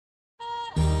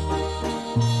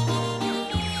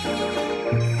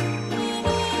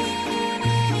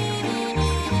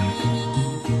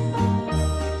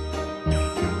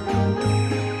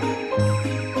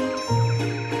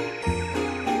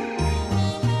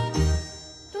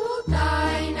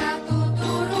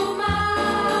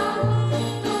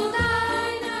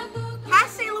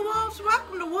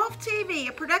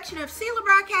production of Sela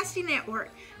Broadcasting Network.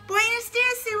 Buenos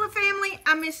dias, Sela family.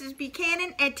 I'm Mrs.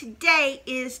 Buchanan, and today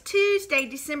is Tuesday,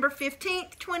 December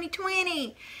 15th,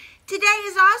 2020. Today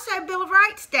is also Bill of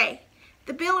Rights Day.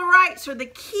 The Bill of Rights are the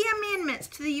key amendments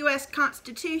to the U.S.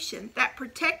 Constitution that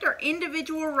protect our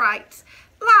individual rights,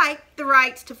 like the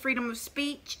rights to freedom of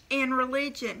speech and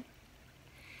religion.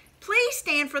 Please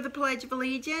stand for the Pledge of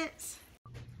Allegiance.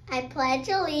 I pledge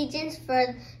allegiance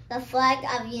for the flag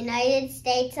of the United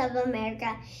States of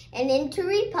America and into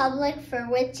republic for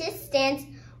which it stands,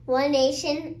 one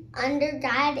nation, under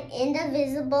God,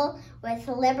 indivisible, with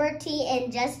liberty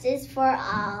and justice for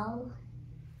all.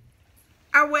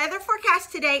 Our weather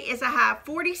forecast today is a high of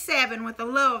 47 with a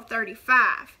low of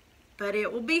 35. But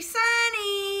it will be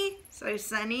sunny, so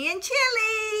sunny and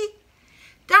chilly.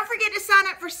 Don't forget to sign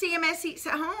up for CMS Eats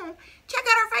at Home. Check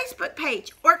out our Facebook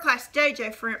page or Class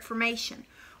Dojo for information.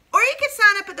 Or you can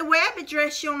sign up at the web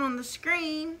address shown on the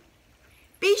screen.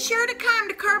 Be sure to come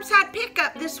to curbside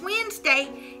pickup this Wednesday.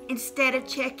 Instead of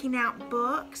checking out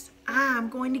books, I'm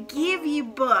going to give you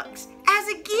books as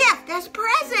a gift, as a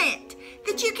present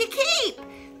that you can keep.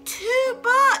 2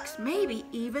 books, maybe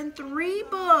even 3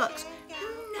 books. Who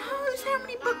knows how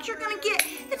many books you're going to get?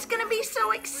 It's going to be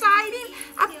so exciting.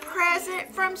 A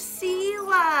present from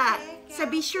Sela. So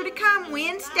be sure to come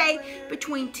Wednesday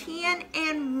between 10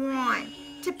 and 1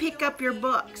 to pick up your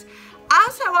books.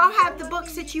 Also, I'll have the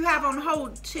books that you have on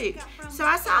hold too. So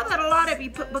I saw that a lot of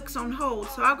you put books on hold.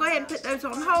 So I'll go ahead and put those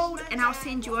on hold, and I'll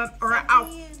send you I'll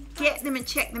get them and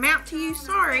check them out to you.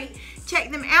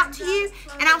 Check them out to you,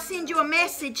 and I'll send you a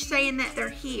message saying that they're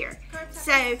here.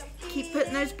 So keep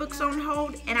putting those books on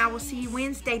hold, and I will see you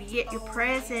Wednesday to get your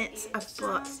presents of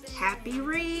books. Happy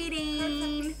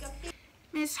reading.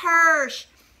 Miss Hirsch,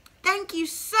 thank you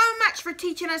so much for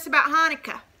teaching us about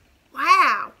Hanukkah.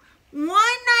 Wow. 1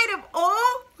 night of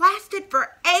oil lasted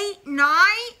for 8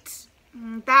 nights?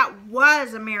 That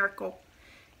was a miracle.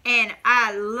 And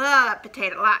I love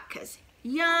potato latkes.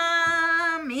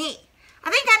 Yummy. I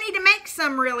think I need to make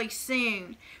some really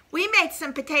soon. We made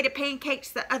some potato pancakes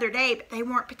the other day, but they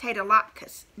weren't potato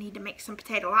latkes. Need to make some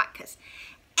potato latkes.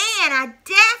 And I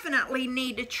definitely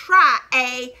need to try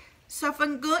a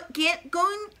sophangonia?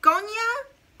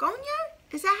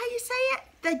 Is that how you say it?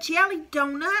 The jelly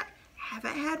donut.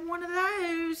 Haven't had one of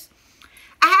those.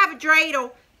 I have a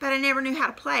dreidel, but I never knew how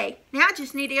to play. Now I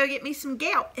just need to go get me some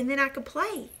gelt, and then I can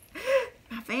play.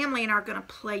 My family and I are going to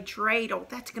play dreidel.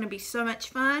 That's going to be so much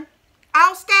fun.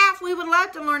 All staff, we would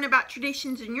love to learn about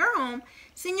traditions in your home.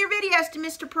 Send your videos to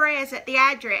Mr. Perez at the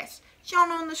address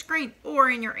shown on the screen or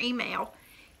in your email.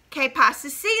 Que Pasa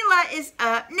Sela is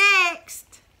up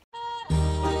next.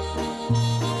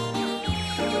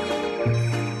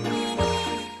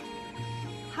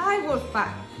 Hi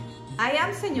Wolfpack, I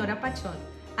am Señora Pachón,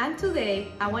 and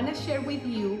today I want to share with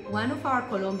you one of our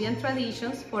Colombian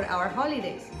traditions for our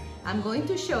holidays. I'm going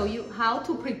to show you how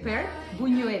to prepare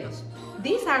buñuelos.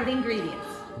 These are the ingredients.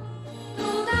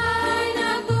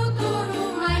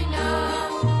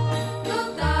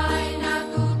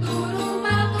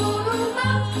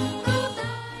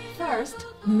 First,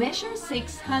 measure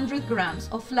 600 grams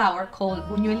of flour called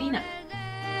buñuelina.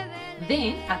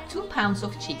 Then add 2 pounds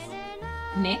of cheese.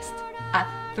 Next, add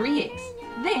 3 eggs.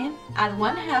 Then add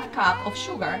 1/2 cup of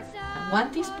sugar, and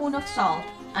 1 teaspoon of salt,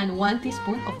 and 1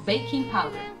 teaspoon of baking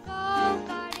powder.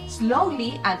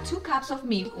 Slowly add 2 cups of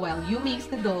milk while you mix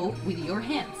the dough with your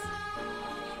hands.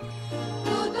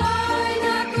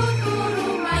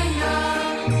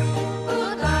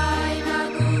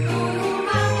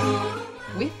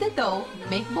 With the dough,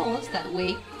 make balls that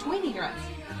weigh 20 grams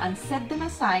and set them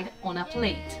aside on a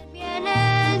plate.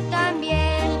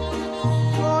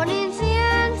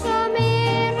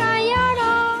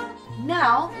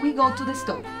 Now we go to the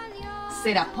stove.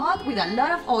 Set a pot with a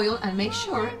lot of oil and make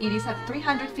sure it is at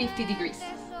 350 degrees.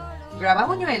 Grab a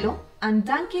buñuelo and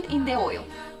dunk it in the oil.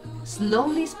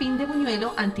 Slowly spin the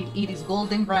buñuelo until it is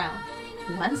golden brown.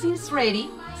 Once it's ready,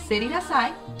 set it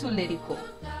aside to let it cool.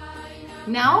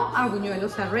 Now our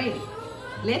buñuelos are ready.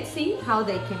 Let's see how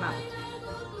they came out.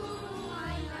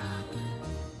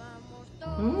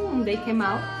 They came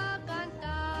out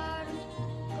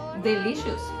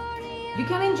delicious. You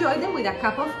can enjoy them with a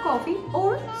cup of coffee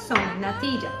or some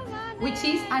natilla, which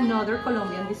is another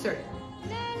Colombian dessert.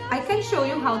 I can show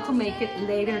you how to make it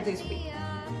later this week.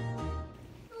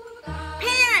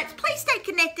 Parents, please stay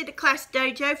connected to Class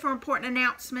Dojo for important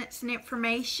announcements and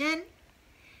information.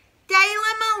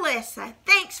 Dayla Melissa,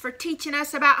 thanks for teaching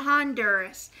us about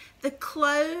Honduras. The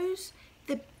clothes,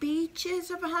 the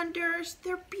beaches of Honduras,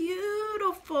 they're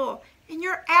beautiful. And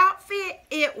your outfit,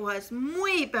 it was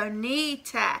muy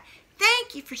bonita.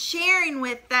 Thank you for sharing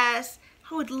with us.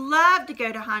 I would love to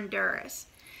go to Honduras.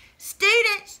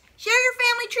 Students, share your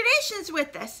family traditions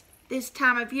with us. This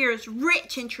time of year is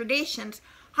rich in traditions.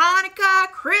 Hanukkah,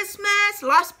 Christmas,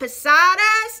 Las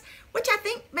Posadas, which I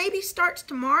think maybe starts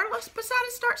tomorrow. Las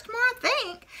Posadas starts tomorrow, I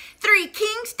think. Three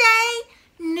Kings Day,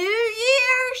 New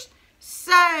Year's.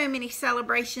 So many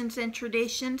celebrations and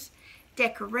traditions.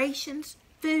 Decorations,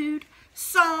 food,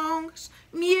 songs,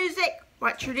 music.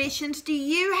 What traditions do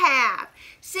you have?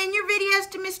 Send your videos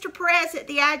to Mr. Perez at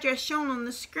the address shown on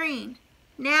the screen.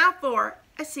 Now for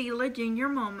a Sela Jr.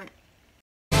 moment.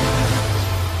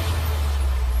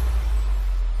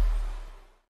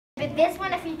 But this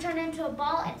one, if you turn it into a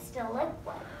ball, it's still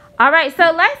liquid. All right,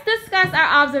 so let's discuss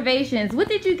our observations. What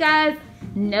did you guys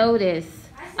notice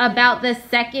about the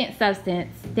second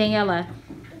substance? Daniela.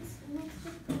 It's mixed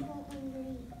with purple and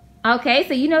green. Okay,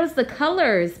 so you noticed the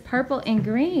colors, purple and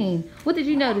green. What did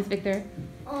you notice, Victor?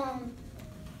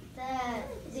 That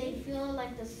they feel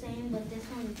like the same, but this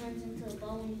one turns into a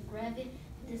ball when you grab it.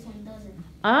 This one doesn't.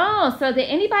 Oh, so did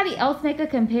anybody else make a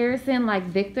comparison like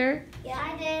Victor? Yeah,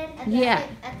 I did.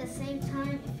 At the same time,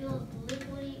 it feels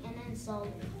liquidy and then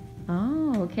solid.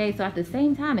 Oh, okay. So at the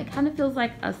same time, it kind of feels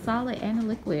like a solid and a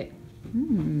liquid.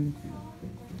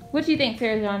 What do you think,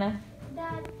 Sarah?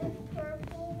 That the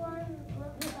purple one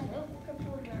looks like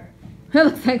purple dirt. It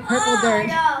looks like purple dirt.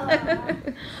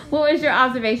 No. What was your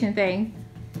observation thing?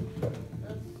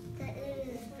 That it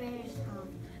is very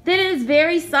soft. That it is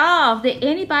very soft. Did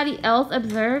anybody else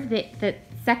observe that the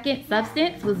second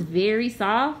substance was very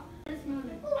soft?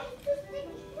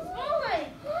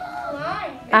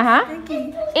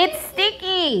 Sticky. It's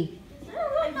sticky.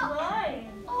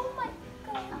 Oh my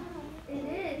god. It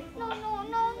is. No.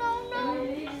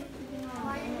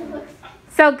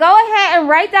 So go ahead and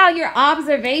write down your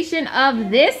observation of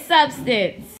this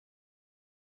substance.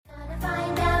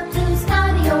 Find out who's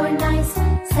naughty or nice.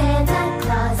 Santa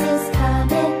Claus is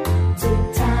coming to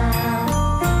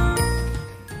town.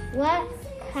 What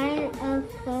kind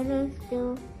of photos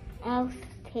do elves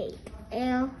take?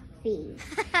 LC.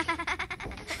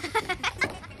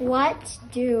 What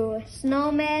do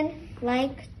snowmen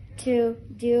like to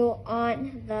do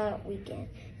on the weekend?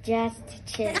 Just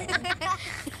chill.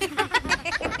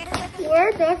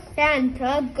 Where does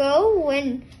Santa go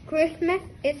when Christmas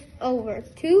is over?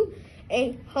 To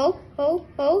a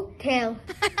hotel.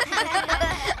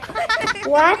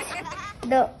 What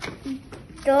do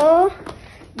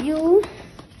you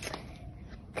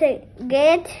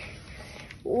get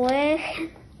when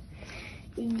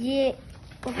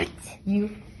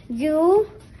you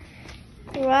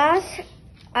rush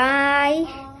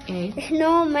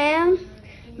snowman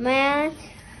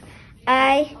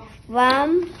I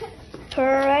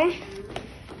vampire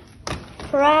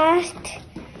first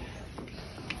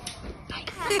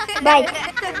bite.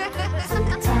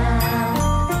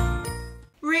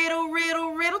 Riddle,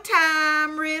 riddle, riddle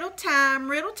time, riddle time,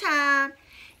 riddle time.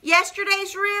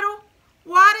 Yesterday's riddle.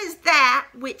 What is that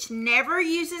which never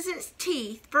uses its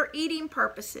teeth for eating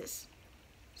purposes?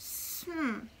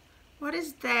 What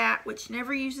is that which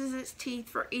never uses its teeth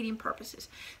for eating purposes?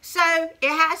 So it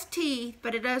has teeth,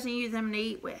 but it doesn't use them to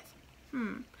eat with.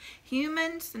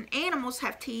 Humans and animals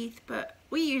have teeth, but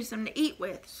we use them to eat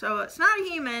with. So it's not a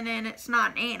human and it's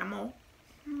not an animal.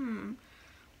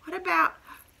 What about,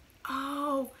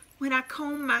 when I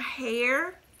comb my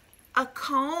hair? A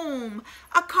comb.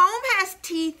 A comb has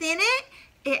teeth in it.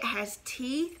 It has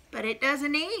teeth, but it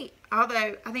doesn't eat.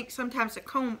 Although I think sometimes a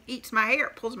comb eats my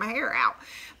hair, pulls my hair out.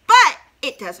 But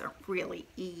it doesn't really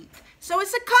eat. So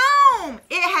it's a comb.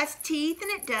 It has teeth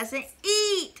and it doesn't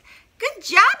eat. Good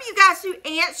job, you guys who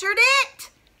answered it.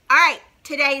 All right,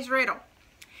 today's riddle.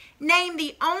 Name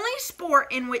the only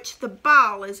sport in which the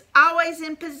ball is always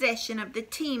in possession of the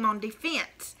team on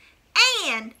defense,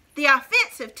 and the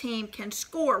offensive team can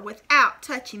score without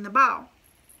touching the ball.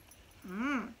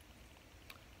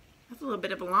 That's a little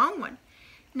bit of a long one.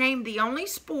 Name the only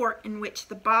sport in which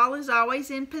the ball is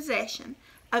always in possession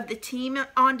of the team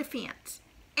on defense,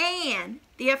 and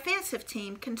the offensive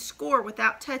team can score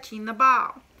without touching the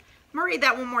ball. I'm going to read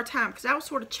that one more time because that was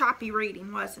sort of choppy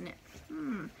reading, wasn't it?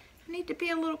 I need to be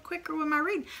a little quicker with my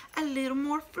reading. A little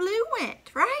more fluent,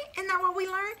 right? Isn't that what we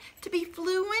learned? To be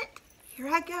fluent? Here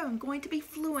I go. I'm going to be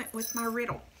fluent with my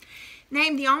riddle.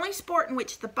 Name the only sport in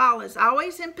which the ball is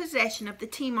always in possession of the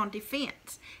team on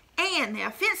defense, and the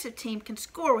offensive team can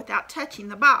score without touching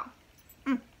the ball.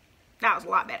 That was a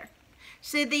lot better.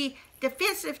 So the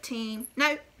defensive team,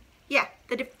 the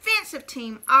defensive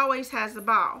team always has the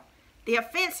ball. The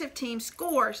offensive team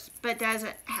scores, but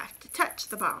doesn't have to touch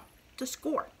the ball to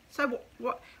score. So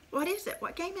what is it?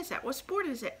 What game is that? What sport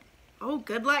is it? Oh,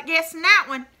 good luck guessing that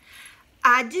one.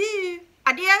 I do.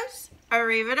 Adios,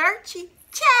 arrivederci,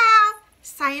 ciao,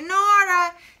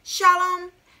 sayonara,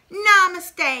 shalom,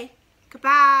 namaste,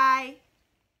 goodbye.